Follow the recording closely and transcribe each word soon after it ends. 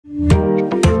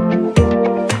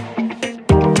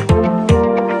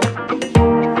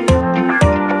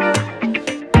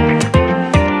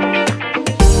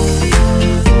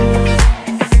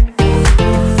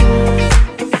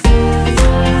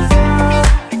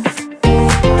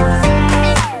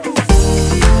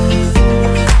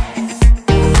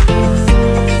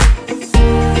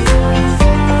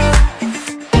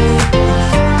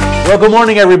Well, good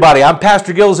morning, everybody. I'm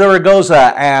Pastor Gil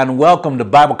Zaragoza, and welcome to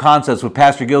Bible Concepts with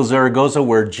Pastor Gil Zaragoza,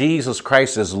 where Jesus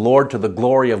Christ is Lord to the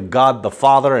glory of God the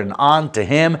Father, and on to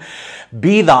Him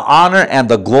be the honor and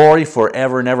the glory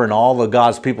forever and ever. And all of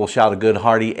God's people shout a good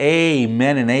hearty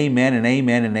amen and amen and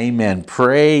amen and amen.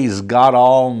 Praise God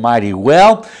Almighty.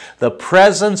 Well, the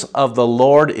presence of the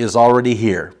Lord is already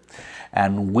here,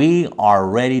 and we are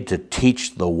ready to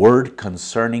teach the Word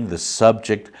concerning the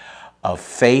subject of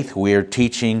faith. We are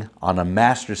teaching on a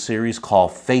master series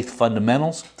called Faith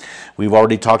Fundamentals. We've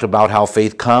already talked about how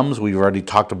faith comes. We've already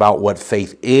talked about what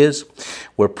faith is.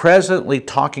 We're presently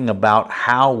talking about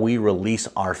how we release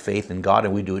our faith in God,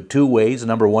 and we do it two ways.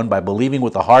 Number one, by believing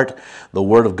with the heart the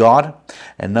Word of God,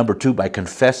 and number two, by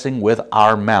confessing with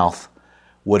our mouth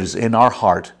what is in our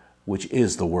heart, which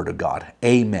is the Word of God.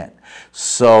 Amen.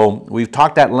 So we've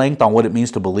talked at length on what it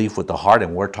means to believe with the heart,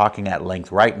 and we're talking at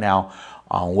length right now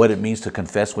on what it means to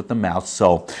confess with the mouth.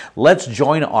 So let's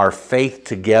join our faith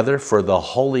together for the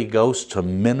Holy Ghost to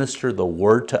minister the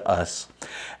Word to us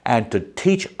and to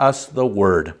teach us the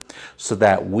Word so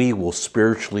that we will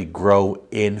spiritually grow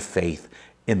in faith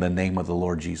in the name of the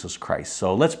Lord Jesus Christ.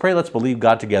 So let's pray, let's believe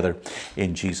God together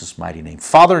in Jesus' mighty name.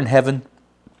 Father in heaven,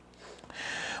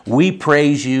 we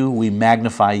praise you, we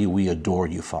magnify you, we adore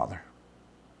you, Father.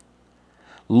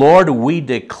 Lord, we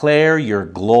declare your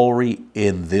glory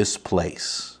in this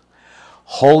place.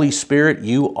 Holy Spirit,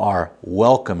 you are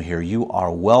welcome here. You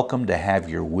are welcome to have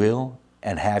your will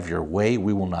and have your way.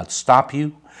 We will not stop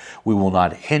you. We will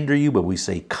not hinder you, but we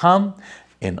say, come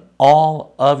in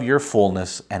all of your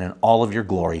fullness and in all of your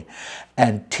glory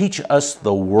and teach us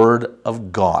the Word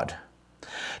of God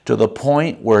to the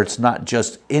point where it's not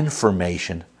just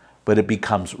information, but it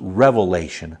becomes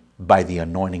revelation by the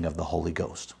anointing of the Holy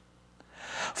Ghost.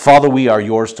 Father, we are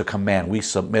yours to command. We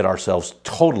submit ourselves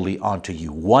totally unto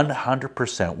you,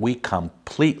 100%. We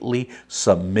completely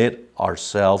submit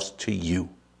ourselves to you.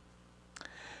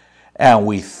 And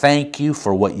we thank you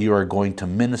for what you are going to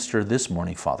minister this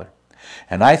morning, Father.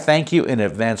 And I thank you in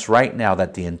advance right now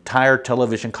that the entire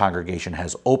television congregation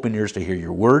has open ears to hear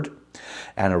your word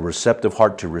and a receptive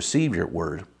heart to receive your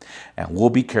word. And we'll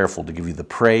be careful to give you the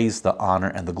praise, the honor,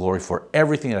 and the glory for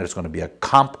everything that is going to be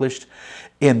accomplished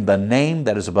in the name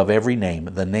that is above every name,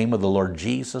 the name of the Lord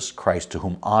Jesus Christ, to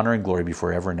whom honor and glory be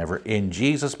forever and ever. In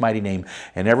Jesus' mighty name.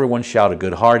 And everyone shout a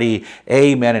good hearty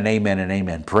amen and amen and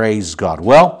amen. Praise God.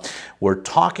 Well, we're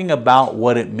talking about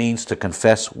what it means to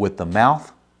confess with the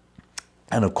mouth.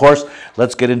 And of course,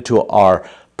 let's get into our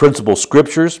principal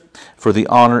scriptures for the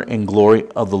honor and glory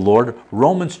of the Lord.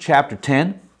 Romans chapter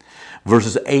 10,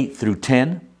 verses 8 through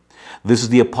 10. This is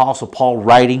the Apostle Paul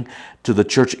writing to the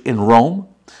church in Rome.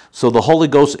 So the Holy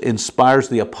Ghost inspires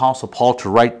the Apostle Paul to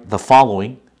write the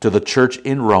following to the church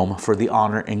in Rome for the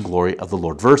honor and glory of the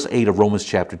Lord. Verse 8 of Romans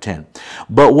chapter 10.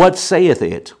 But what saith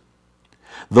it?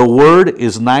 The word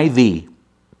is nigh thee,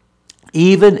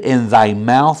 even in thy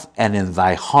mouth and in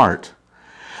thy heart.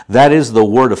 That is the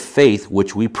word of faith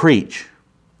which we preach.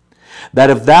 That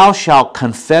if thou shalt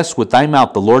confess with thy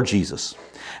mouth the Lord Jesus,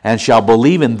 and shalt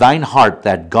believe in thine heart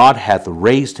that God hath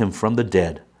raised him from the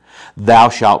dead, thou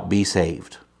shalt be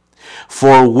saved.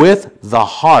 For with the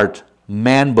heart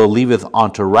man believeth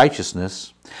unto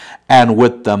righteousness, and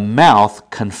with the mouth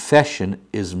confession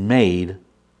is made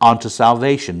unto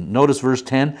salvation. Notice verse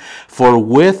 10, for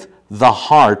with the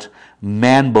heart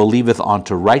man believeth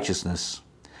unto righteousness,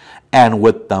 and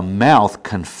with the mouth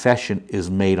confession is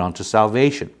made unto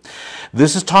salvation.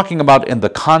 This is talking about in the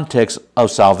context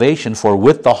of salvation, for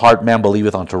with the heart man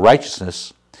believeth unto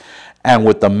righteousness, and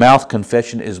with the mouth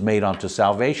confession is made unto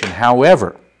salvation.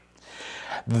 However,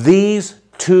 these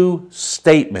two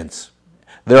statements,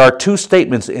 there are two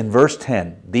statements in verse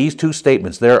 10. These two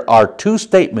statements, there are two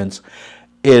statements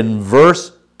in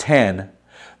verse 10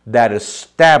 that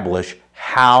establish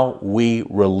how we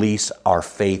release our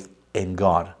faith in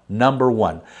God. Number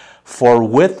one, for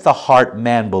with the heart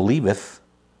man believeth,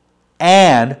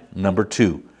 and number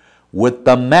two, with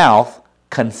the mouth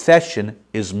confession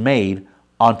is made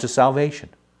unto salvation.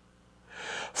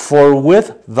 For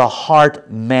with the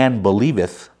heart man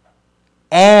believeth,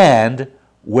 and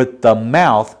with the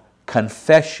mouth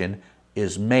confession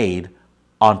is made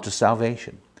unto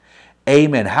salvation.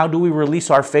 Amen. How do we release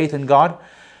our faith in God?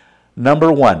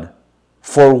 Number one,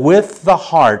 for with the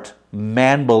heart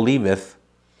man believeth,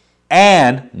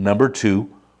 and number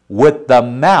two, with the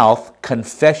mouth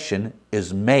confession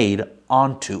is made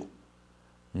unto.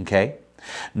 Okay?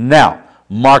 Now,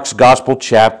 Mark's Gospel,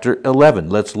 chapter 11.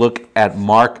 Let's look at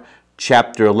Mark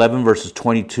chapter 11, verses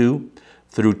 22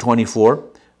 through 24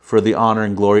 for the honor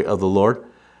and glory of the Lord.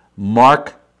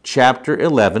 Mark chapter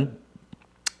 11,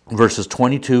 verses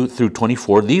 22 through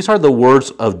 24. These are the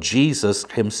words of Jesus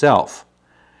himself.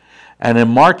 And in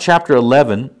Mark chapter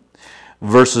 11,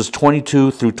 verses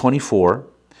 22 through 24,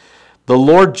 the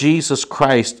Lord Jesus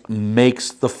Christ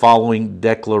makes the following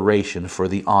declaration for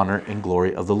the honor and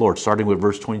glory of the Lord, starting with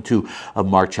verse 22 of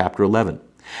Mark chapter 11.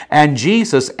 And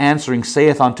Jesus answering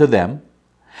saith unto them,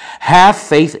 Have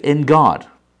faith in God.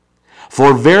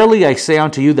 For verily I say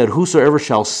unto you that whosoever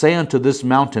shall say unto this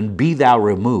mountain, Be thou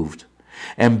removed,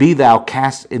 and be thou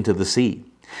cast into the sea,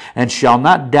 and shall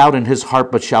not doubt in his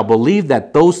heart, but shall believe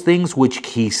that those things which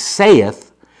he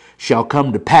saith shall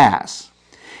come to pass,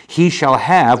 he shall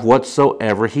have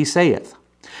whatsoever he saith.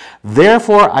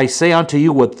 Therefore I say unto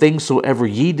you, what things soever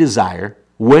ye desire,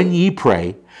 when ye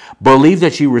pray, believe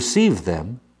that ye receive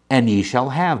them, and ye shall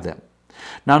have them.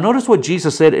 Now notice what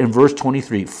Jesus said in verse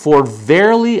 23. For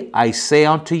verily I say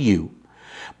unto you,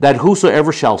 that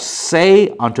whosoever shall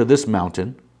say unto this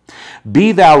mountain,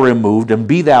 Be thou removed, and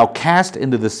be thou cast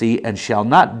into the sea, and shall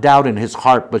not doubt in his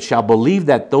heart, but shall believe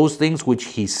that those things which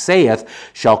he saith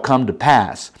shall come to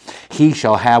pass, he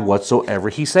shall have whatsoever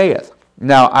he saith.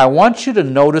 Now I want you to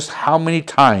notice how many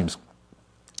times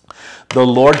the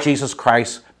Lord Jesus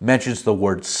Christ mentions the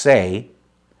word say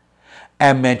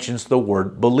and mentions the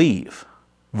word believe.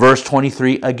 Verse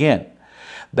 23 again,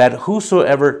 that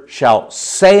whosoever shall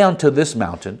say unto this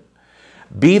mountain,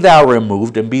 Be thou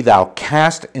removed, and be thou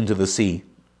cast into the sea,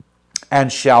 and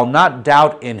shall not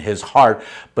doubt in his heart,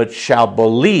 but shall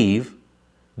believe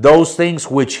those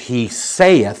things which he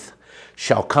saith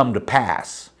shall come to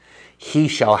pass, he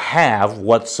shall have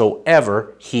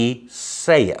whatsoever he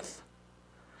saith.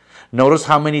 Notice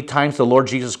how many times the Lord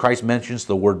Jesus Christ mentions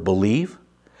the word believe,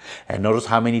 and notice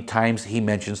how many times he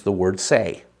mentions the word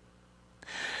say.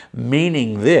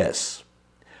 Meaning this,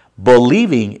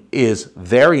 believing is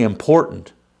very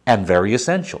important and very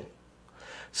essential.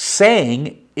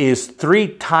 Saying is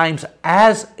 3 times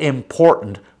as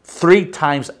important, 3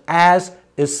 times as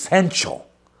essential.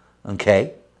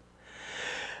 Okay?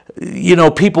 You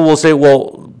know, people will say,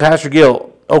 well, Pastor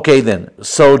Gil, okay then,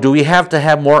 so do we have to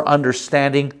have more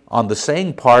understanding on the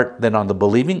saying part than on the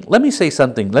believing? Let me say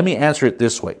something. Let me answer it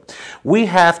this way. We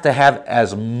have to have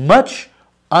as much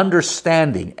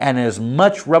understanding and as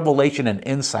much revelation and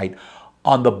insight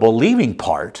on the believing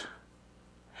part,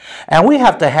 and we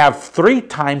have to have 3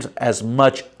 times as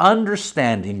much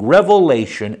understanding,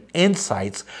 revelation,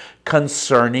 insights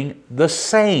concerning the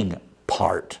saying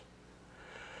part.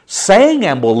 Saying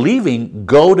and believing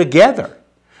go together.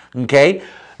 Okay?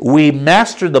 We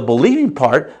master the believing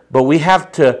part, but we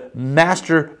have to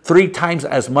master 3 times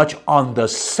as much on the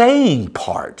saying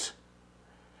part.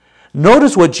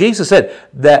 Notice what Jesus said,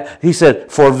 that he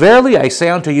said, For verily I say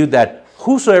unto you that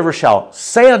whosoever shall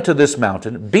say unto this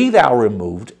mountain, Be thou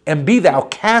removed, and be thou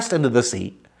cast into the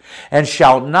sea, and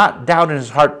shall not doubt in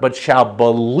his heart, but shall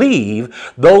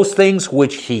believe those things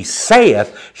which he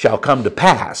saith shall come to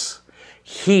pass,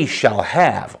 he shall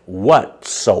have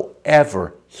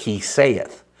whatsoever he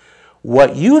saith.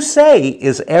 What you say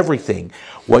is everything.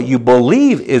 What you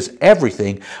believe is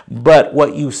everything. But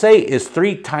what you say is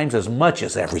 3 times as much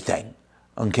as everything.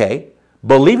 Okay?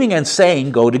 Believing and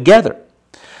saying go together.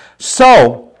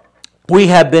 So, we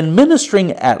have been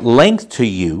ministering at length to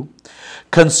you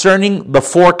concerning the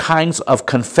 4 kinds of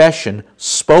confession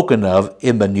spoken of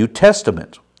in the New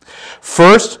Testament.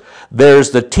 First, there's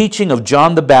the teaching of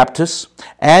John the Baptist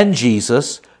and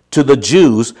Jesus to the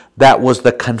Jews that was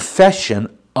the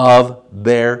confession of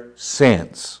their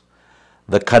sins.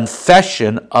 The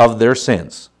confession of their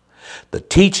sins. The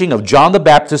teaching of John the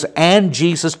Baptist and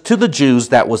Jesus to the Jews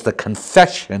that was the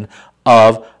confession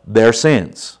of their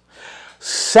sins.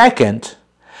 Second,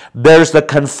 there's the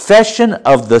confession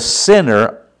of the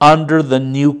sinner under the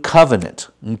new covenant.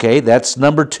 Okay, that's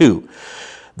number 2.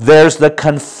 There's the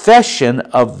confession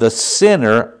of the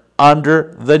sinner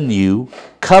under the new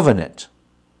covenant.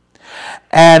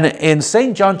 And in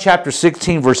St. John chapter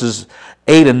 16, verses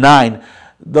 8 and 9,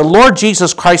 the Lord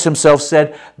Jesus Christ himself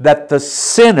said that the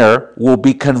sinner will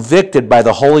be convicted by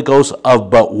the Holy Ghost of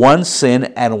but one sin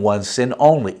and one sin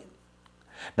only.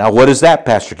 Now, what is that,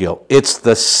 Pastor Gil? It's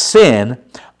the sin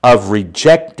of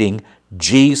rejecting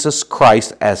Jesus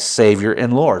Christ as Savior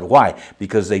and Lord. Why?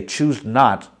 Because they choose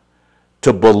not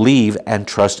to believe and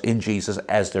trust in Jesus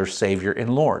as their Savior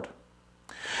and Lord.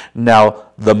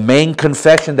 Now, the main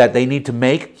confession that they need to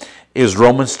make is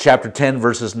Romans chapter 10,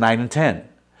 verses 9 and 10.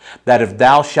 That if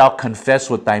thou shalt confess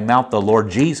with thy mouth the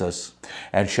Lord Jesus,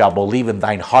 and shalt believe in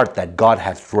thine heart that God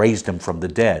hath raised him from the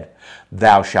dead,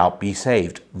 thou shalt be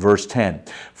saved. Verse 10,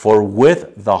 For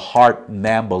with the heart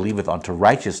man believeth unto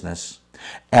righteousness,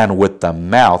 and with the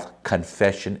mouth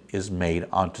confession is made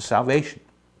unto salvation.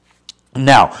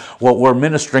 Now, what we're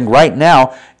ministering right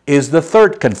now is the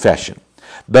third confession.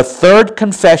 The third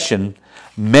confession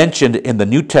mentioned in the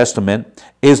New Testament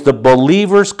is the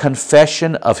believer's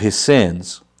confession of his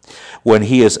sins when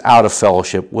he is out of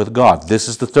fellowship with God. This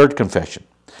is the third confession.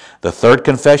 The third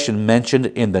confession mentioned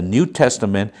in the New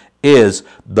Testament is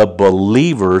the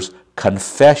believer's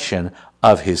confession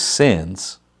of his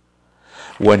sins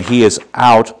when he is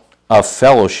out of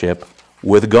fellowship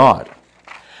with God.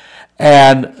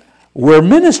 And we're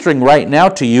ministering right now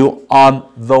to you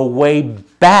on the way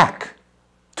back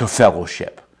to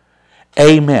fellowship.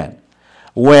 Amen.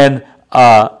 When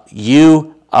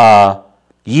you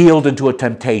yield into a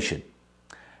temptation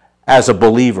as a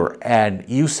believer and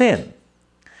you sin.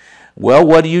 Well,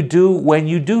 what do you do when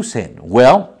you do sin?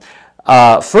 Well,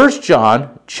 1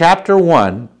 John chapter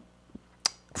 1,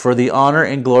 for the honor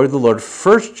and glory of the Lord.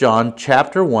 1 John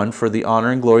chapter 1, for the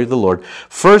honor and glory of the Lord.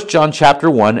 1 John chapter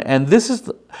 1, and this is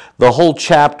the whole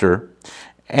chapter.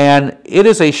 And it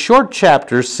is a short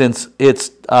chapter since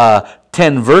it's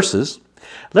 10 verses.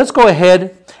 Let's go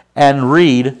ahead and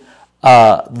read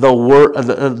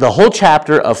the whole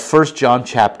chapter of 1 John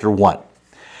chapter 1.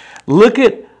 Look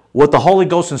at what the Holy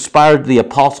Ghost inspired the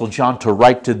Apostle John to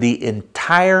write to the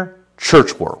entire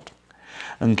church world.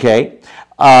 Okay?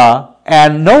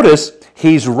 And notice,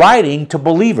 he's writing to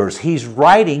believers. He's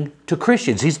writing to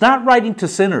Christians. He's not writing to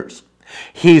sinners.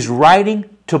 He's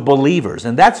writing to believers.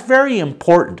 And that's very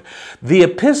important. The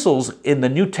epistles in the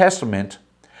New Testament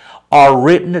are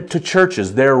written to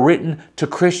churches. They're written to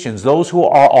Christians, those who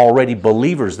are already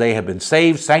believers. They have been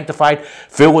saved, sanctified,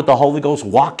 filled with the Holy Ghost,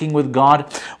 walking with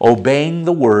God, obeying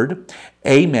the Word.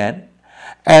 Amen.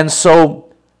 And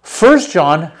so 1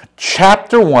 John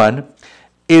chapter 1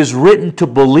 is written to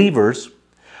believers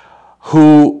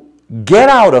who get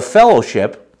out of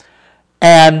fellowship,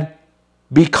 and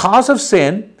because of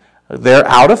sin, they're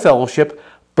out of fellowship.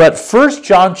 But 1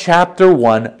 John chapter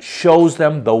 1 shows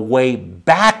them the way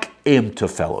back into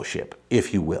fellowship,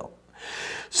 if you will.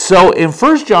 So in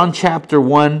 1 John chapter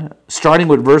 1, starting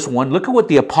with verse 1, look at what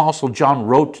the Apostle John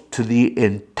wrote to the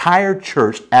entire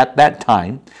church at that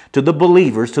time, to the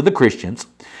believers, to the Christians.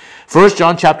 1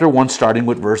 John chapter 1, starting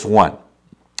with verse 1.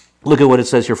 Look at what it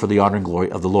says here, for the honor and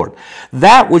glory of the Lord.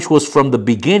 That which was from the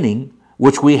beginning,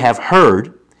 which we have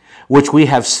heard, which we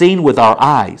have seen with our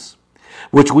eyes,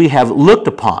 which we have looked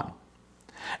upon,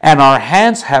 and our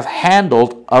hands have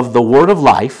handled of the word of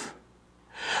life.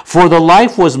 For the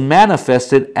life was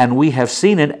manifested, and we have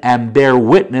seen it, and bear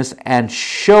witness, and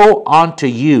show unto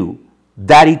you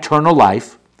that eternal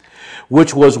life,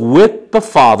 which was with the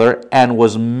Father, and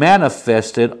was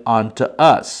manifested unto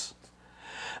us.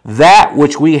 That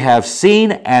which we have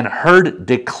seen and heard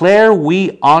declare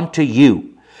we unto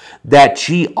you, that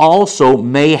ye also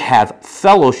may have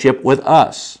fellowship with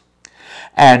us.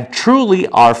 And truly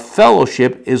our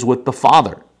fellowship is with the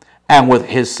Father, and with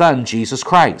his Son Jesus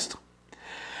Christ.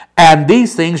 And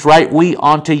these things write we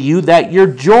unto you, that your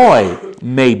joy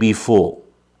may be full.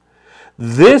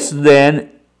 This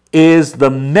then is the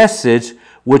message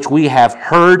which we have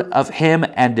heard of him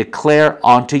and declare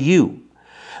unto you,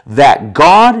 that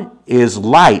God is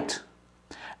light,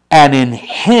 and in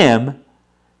him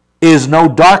is no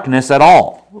darkness at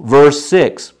all. Verse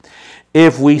 6,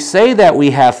 if we say that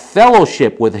we have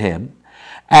fellowship with him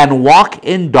and walk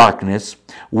in darkness,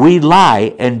 we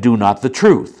lie and do not the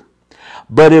truth.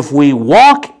 But if we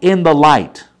walk in the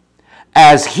light,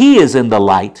 as he is in the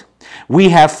light, we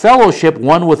have fellowship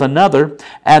one with another,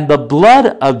 and the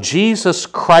blood of Jesus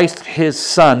Christ his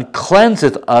Son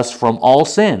cleanseth us from all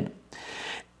sin.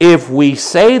 If we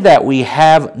say that we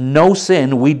have no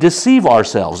sin, we deceive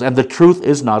ourselves, and the truth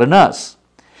is not in us.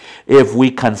 If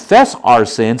we confess our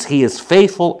sins, he is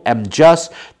faithful and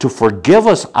just to forgive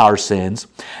us our sins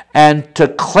and to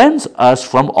cleanse us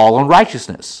from all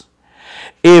unrighteousness.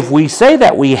 If we say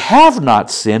that we have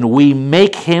not sinned, we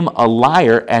make him a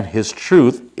liar, and his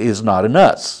truth is not in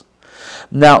us.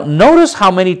 Now, notice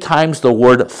how many times the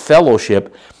word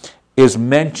fellowship is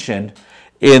mentioned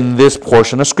in this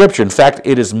portion of Scripture. In fact,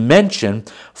 it is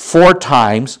mentioned 4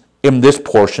 times in this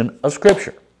portion of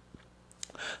Scripture,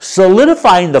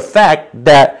 solidifying the fact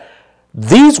that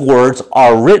these words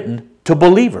are written to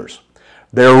believers.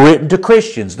 They're written to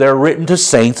Christians. They're written to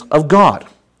saints of God.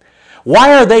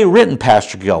 Why are they written,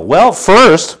 Pastor Gil? Well,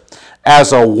 first,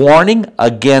 as a warning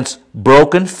against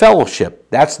broken fellowship.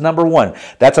 That's number 1.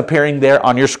 That's appearing there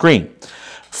on your screen.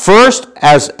 First,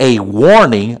 as a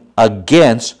warning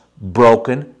against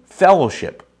broken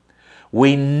fellowship.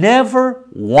 We never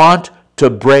want to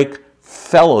break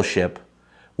fellowship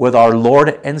with our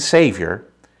Lord and Savior,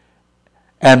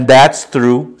 and that's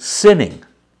through sinning,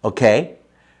 okay?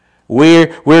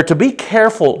 We're to be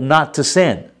careful not to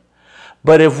sin.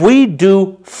 But if we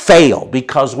do fail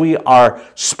because we are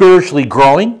spiritually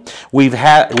growing, we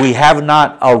have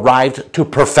not arrived to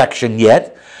perfection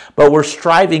yet, but we're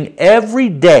striving every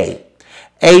day,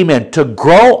 amen, to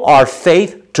grow our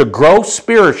faith, to grow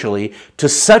spiritually to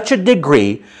such a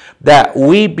degree that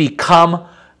we become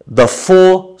the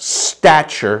full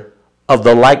stature of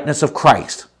the likeness of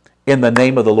Christ in the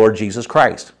name of the Lord Jesus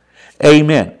Christ.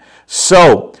 Amen.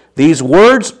 So, these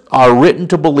words are written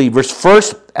to believers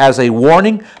first as a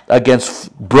warning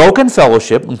against broken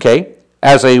fellowship, okay?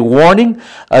 As a warning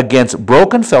against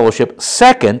broken fellowship.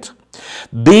 Second,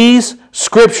 these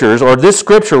scriptures, or this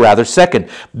scripture rather, second,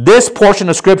 this portion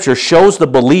of scripture shows the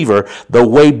believer the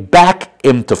way back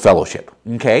into fellowship,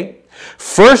 okay?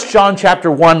 1 John chapter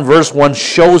 1 verse 1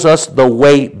 shows us the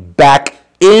way back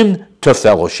into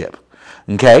fellowship,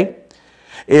 okay?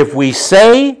 If we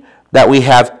say that we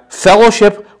have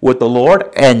fellowship with the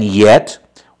Lord, and yet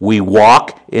we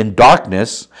walk in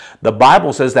darkness, the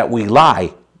Bible says that we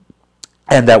lie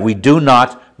and that we do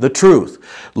not the truth.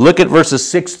 Look at verses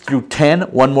 6 through 10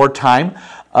 one more time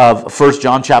of 1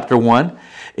 John chapter 1.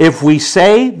 If we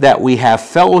say that we have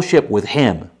fellowship with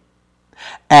him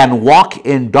and walk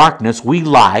in darkness, we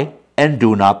lie and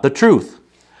do not the truth.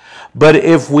 But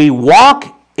if we walk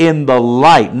in the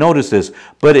light, notice this,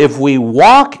 but if we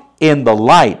walk in the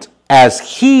light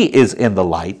as he is in the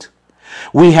light,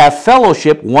 we have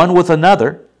fellowship one with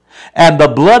another, and the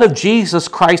blood of Jesus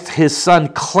Christ his Son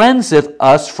cleanseth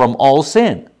us from all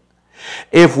sin.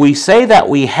 If we say that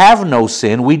we have no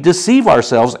sin, we deceive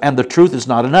ourselves, and the truth is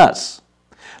not in us.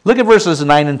 Look at verses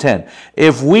 9 and 10.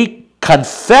 If we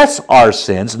confess our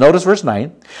sins, notice verse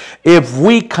 9, if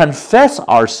we confess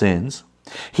our sins,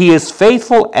 he is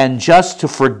faithful and just to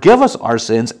forgive us our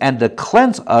sins and to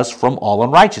cleanse us from all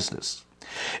unrighteousness.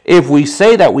 If we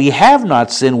say that we have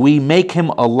not sinned, we make him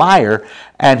a liar,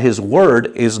 and his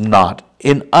word is not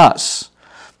in us.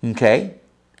 Okay?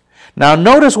 Now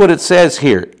notice what it says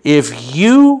here. If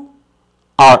you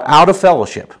are out of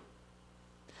fellowship,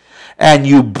 and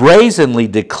you brazenly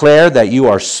declare that you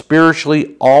are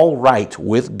spiritually all right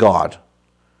with God,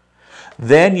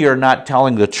 then you're not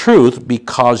telling the truth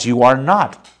because you are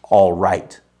not all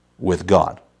right with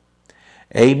God.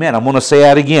 Amen. I'm going to say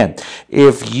that again.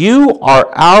 If you are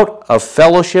out of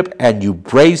fellowship and you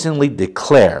brazenly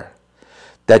declare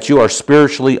that you are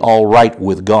spiritually all right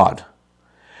with God,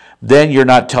 then you're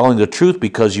not telling the truth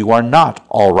because you are not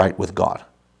all right with God.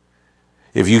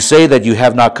 If you say that you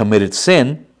have not committed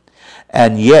sin,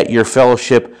 and yet your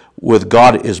fellowship with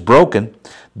God is broken,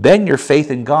 then your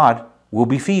faith in God will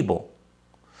be feeble.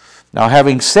 Now,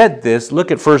 having said this,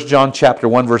 look at 1 John chapter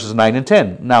 1, verses 9 and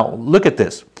 10. Now, look at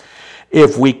this.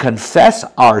 If we confess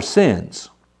our sins,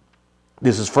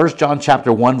 this is 1 John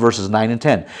chapter 1, verses 9 and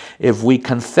 10. If we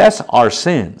confess our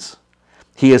sins,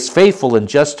 he is faithful and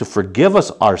just to forgive us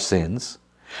our sins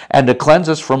and to cleanse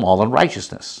us from all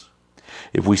unrighteousness.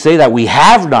 If we say that we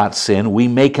have not sinned, we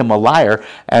make him a liar,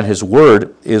 and his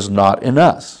word is not in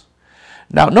us.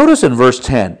 Now, notice in verse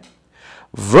 10.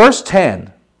 Verse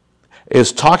 10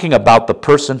 is talking about the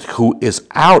person who is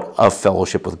out of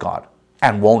fellowship with God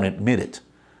and won't admit it.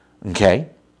 Okay?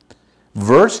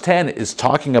 Verse 10 is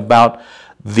talking about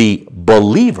the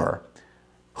believer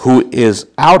who is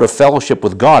out of fellowship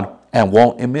with God and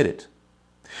won't admit it.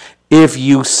 If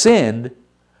you sinned,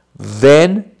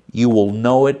 then you will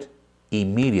know it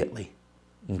immediately.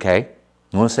 Okay?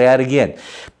 I want to say that again.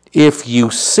 If you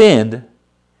sinned,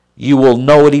 you will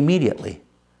know it immediately.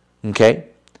 Okay?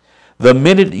 The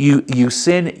minute you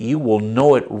sin, you will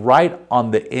know it right on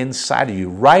the inside of you,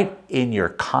 right in your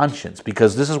conscience,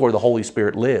 because this is where the Holy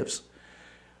Spirit lives.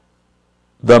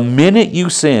 The minute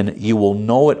you sin, you will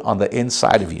know it on the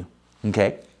inside of you.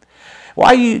 Okay?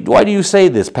 Why do you say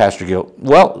this, Pastor Gil?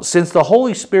 Well, since the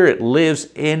Holy Spirit lives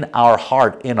in our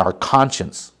heart, in our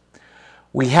conscience,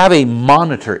 we have a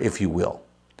monitor, if you will,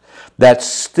 that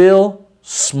still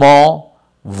small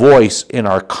voice in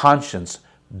our conscience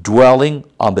dwelling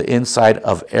on the inside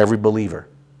of every believer.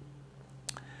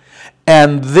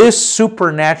 And this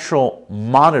supernatural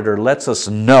monitor lets us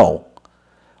know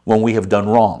when we have done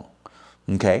wrong.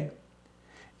 Okay?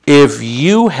 If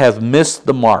you have missed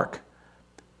the mark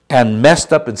and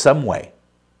messed up in some way,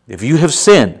 if you have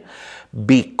sinned,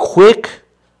 be quick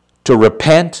to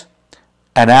repent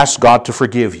and ask God to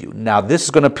forgive you. Now, this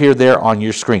is going to appear there on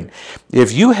your screen.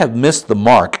 If you have missed the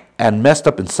mark and messed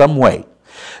up in some way,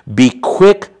 be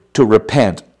quick to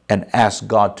repent and ask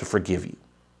God to forgive you.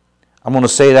 I'm going to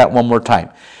say that one more time.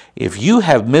 If you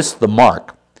have missed the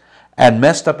mark and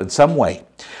messed up in some way,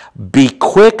 be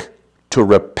quick to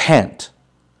repent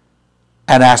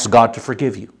and ask God to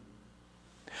forgive you.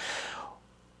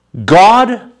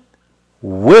 God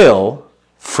will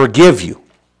forgive you.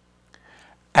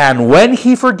 And when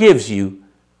He forgives you,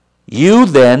 you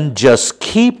then just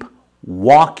keep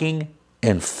walking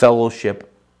in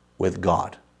fellowship with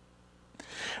God.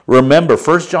 Remember,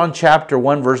 1 John chapter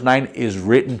 1 verse 9 is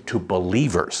written to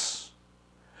believers.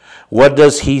 What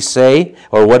does he say,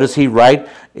 or what does he write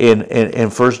in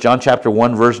 1 John chapter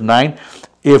 1 verse 9?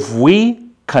 If we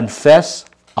confess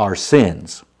our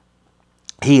sins,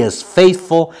 He is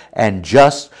faithful and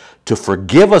just to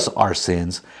forgive us our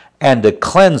sins and to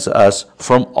cleanse us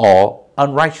from all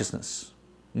unrighteousness.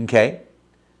 Okay?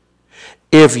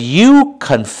 If you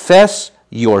confess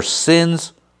your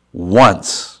sins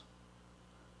once,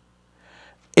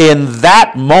 in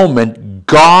that moment,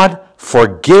 God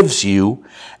forgives you,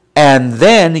 and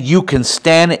then you can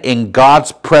stand in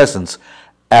God's presence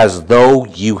as though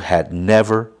you had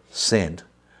never sinned.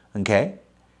 Okay?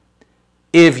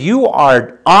 If you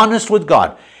are honest with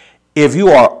God, if you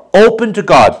are open to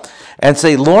God and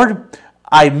say, Lord,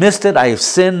 I missed it, I have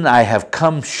sinned, I have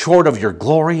come short of your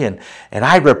glory, and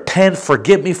I repent,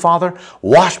 forgive me, Father,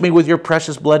 wash me with your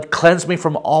precious blood, cleanse me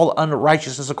from all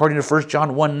unrighteousness, according to 1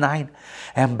 John 1:9.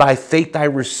 And by faith I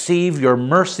receive your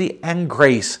mercy and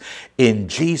grace in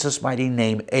Jesus' mighty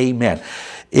name, amen.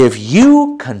 If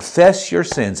you confess your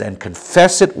sins and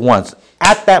confess it once,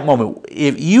 at that moment,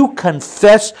 if you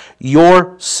confess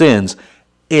your sins,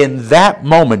 in that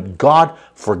moment, God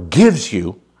forgives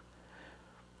you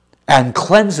and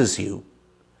cleanses you.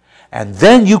 And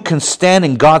then you can stand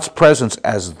in God's presence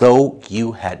as though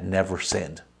you had never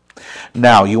sinned.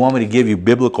 Now, you want me to give you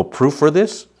biblical proof for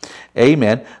this?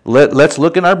 Amen. Let's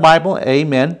look in our Bible.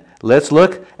 Amen. Let's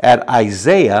look at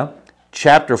Isaiah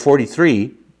chapter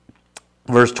 43,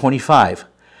 verse 25,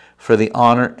 for the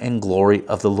honor and glory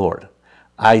of the Lord.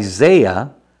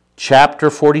 Isaiah chapter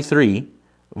 43,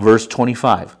 verse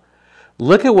 25.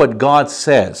 Look at what God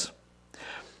says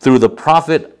through the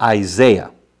prophet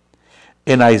Isaiah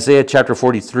in Isaiah chapter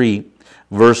 43,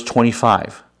 verse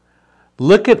 25.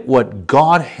 Look at what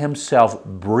God Himself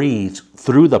breathes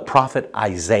through the prophet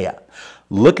Isaiah.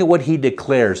 Look at what he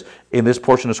declares in this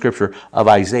portion of Scripture of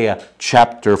Isaiah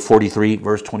chapter 43,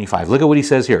 verse 25. Look at what he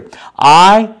says here.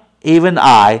 I, even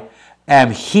I,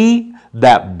 am He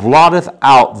that blotteth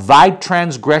out thy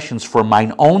transgressions for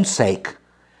mine own sake,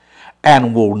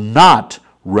 and will not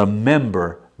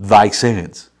remember thy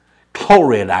sins.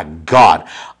 Glory to God.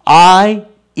 I,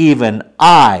 even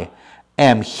I,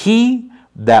 am He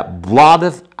that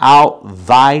blotteth out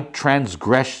thy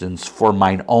transgressions for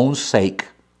mine own sake,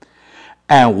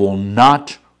 and will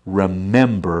not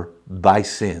remember thy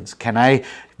sins. Can I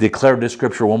declare this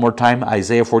scripture one more time?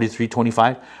 Isaiah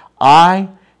 43:25. I,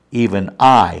 even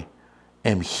I,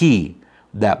 am He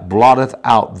that blotteth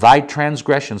out thy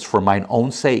transgressions for mine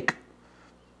own sake,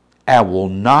 and will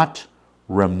not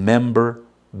remember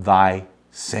thy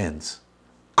sins.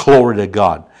 Glory to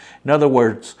God. In other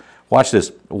words, watch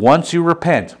this. Once you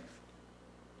repent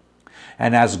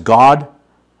and ask God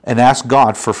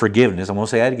for forgiveness, I'm going to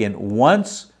say that again.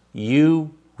 Once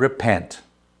you repent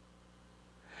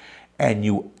and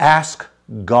you ask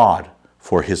God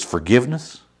for His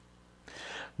forgiveness,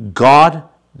 God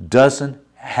doesn't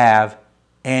have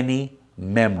any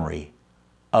memory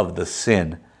of the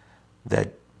sin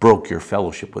that broke your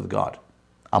fellowship with God.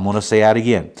 I'm going to say that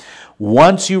again.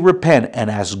 Once you repent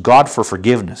and ask God for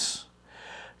forgiveness,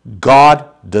 God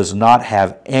does not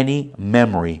have any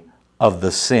memory of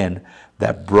the sin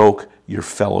that broke your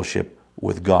fellowship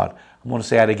with God. I'm going to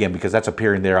say that again because that's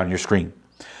appearing there on your screen.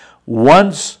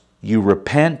 Once you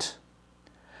repent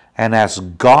and ask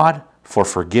God for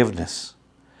forgiveness,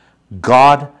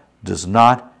 God does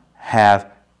not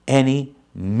have any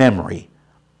memory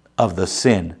of the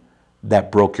sin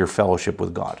that broke your fellowship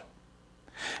with God.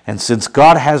 And since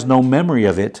God has no memory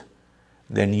of it,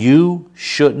 then you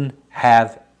shouldn't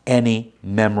have any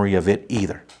memory of it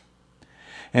either.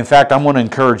 In fact, I'm going to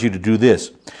encourage you to do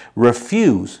this.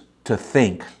 Refuse to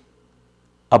think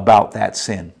about that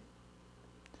sin.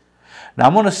 Now,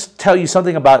 I'm going to tell you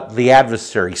something about the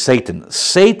adversary, Satan.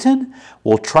 Satan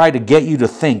will try to get you to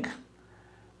think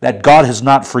that God has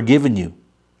not forgiven you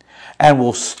and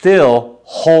will still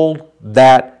hold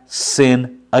that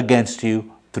sin against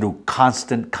you through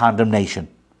constant condemnation.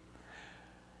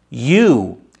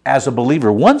 You, as a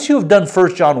believer, once you have done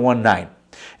 1 John 1:9,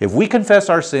 if we confess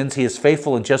our sins, He is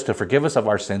faithful and just to forgive us of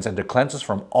our sins and to cleanse us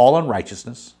from all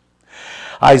unrighteousness.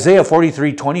 Isaiah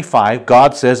 43:25,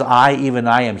 God says, I, even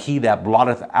I, am He that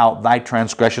blotteth out thy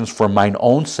transgressions for mine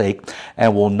own sake,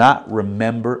 and will not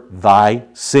remember thy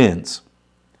sins.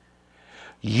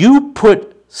 You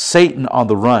put Satan on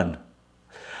the run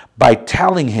by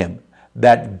telling him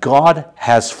that God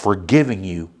has forgiven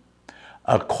you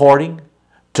according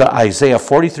to Isaiah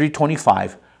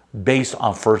 43:25, based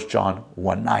on 1 John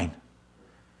 1:9.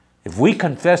 If we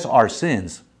confess our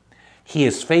sins, He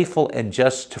is faithful and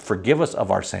just to forgive us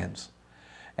of our sins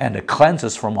and to cleanse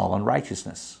us from all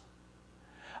unrighteousness.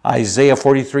 Isaiah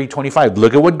 43:25,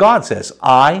 look at what God says.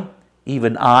 I,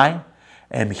 even I,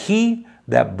 am He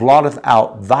that blotteth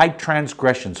out thy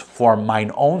transgressions for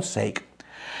mine own sake,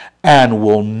 and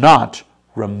will not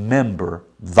remember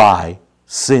thy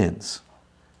sins.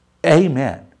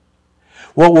 Amen.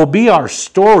 What will be our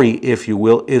story, if you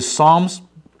will, is Psalms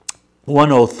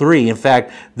 103. In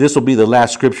fact, this will be the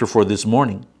last scripture for this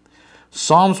morning.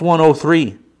 Psalms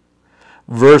 103,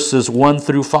 verses 1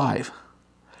 through 5.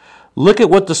 Look at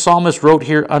what the psalmist wrote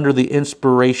here under the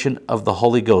inspiration of the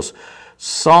Holy Ghost.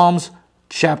 Psalms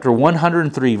chapter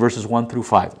 103, verses 1 through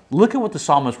 5. Look at what the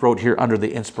psalmist wrote here under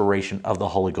the inspiration of the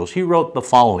Holy Ghost. He wrote the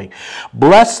following: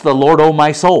 Bless the Lord, O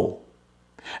my soul,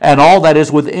 and all that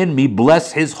is within me,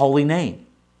 bless His holy name.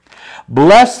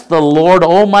 Bless the Lord,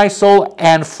 O my soul,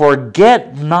 and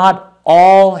forget not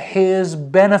all His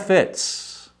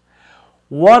benefits.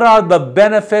 What are the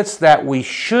benefits that we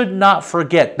should not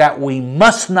forget, that we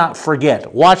must not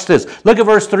forget? Watch this. Look at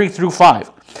verse 3 through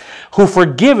 5. Who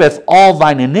forgiveth all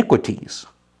thine iniquities,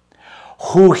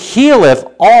 who healeth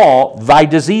all thy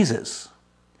diseases,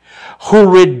 who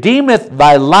redeemeth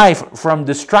thy life from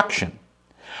destruction,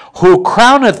 who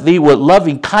crowneth thee with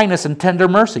loving kindness and tender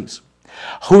mercies,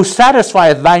 who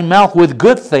satisfieth thy mouth with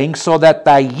good things, so that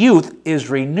thy youth is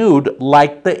renewed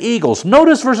like the eagles.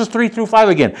 Notice verses 3 through 5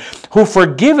 again. Who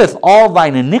forgiveth all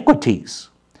thine iniquities,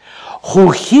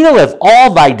 who healeth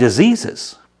all thy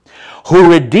diseases,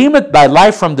 who redeemeth thy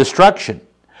life from destruction,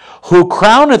 who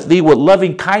crowneth thee with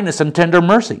loving kindness and tender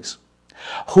mercies,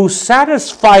 who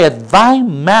satisfieth thy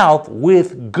mouth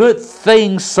with good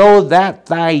things, so that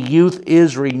thy youth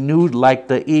is renewed like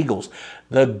the eagles.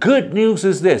 The good news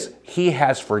is this: He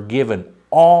has forgiven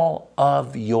all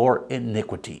of your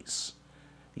iniquities.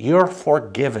 You're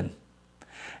forgiven.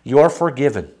 You're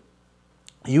forgiven.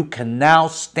 You can now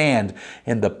stand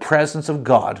in the presence of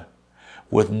God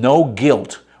with no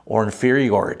guilt or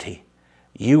inferiority.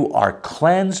 You are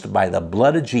cleansed by the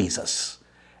blood of Jesus,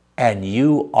 and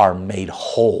you are made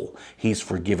whole. He's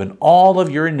forgiven all of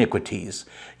your iniquities.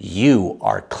 You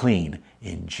are clean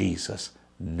in Jesus'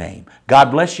 name.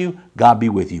 God bless you. God be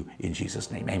with you in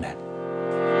Jesus' name. Amen.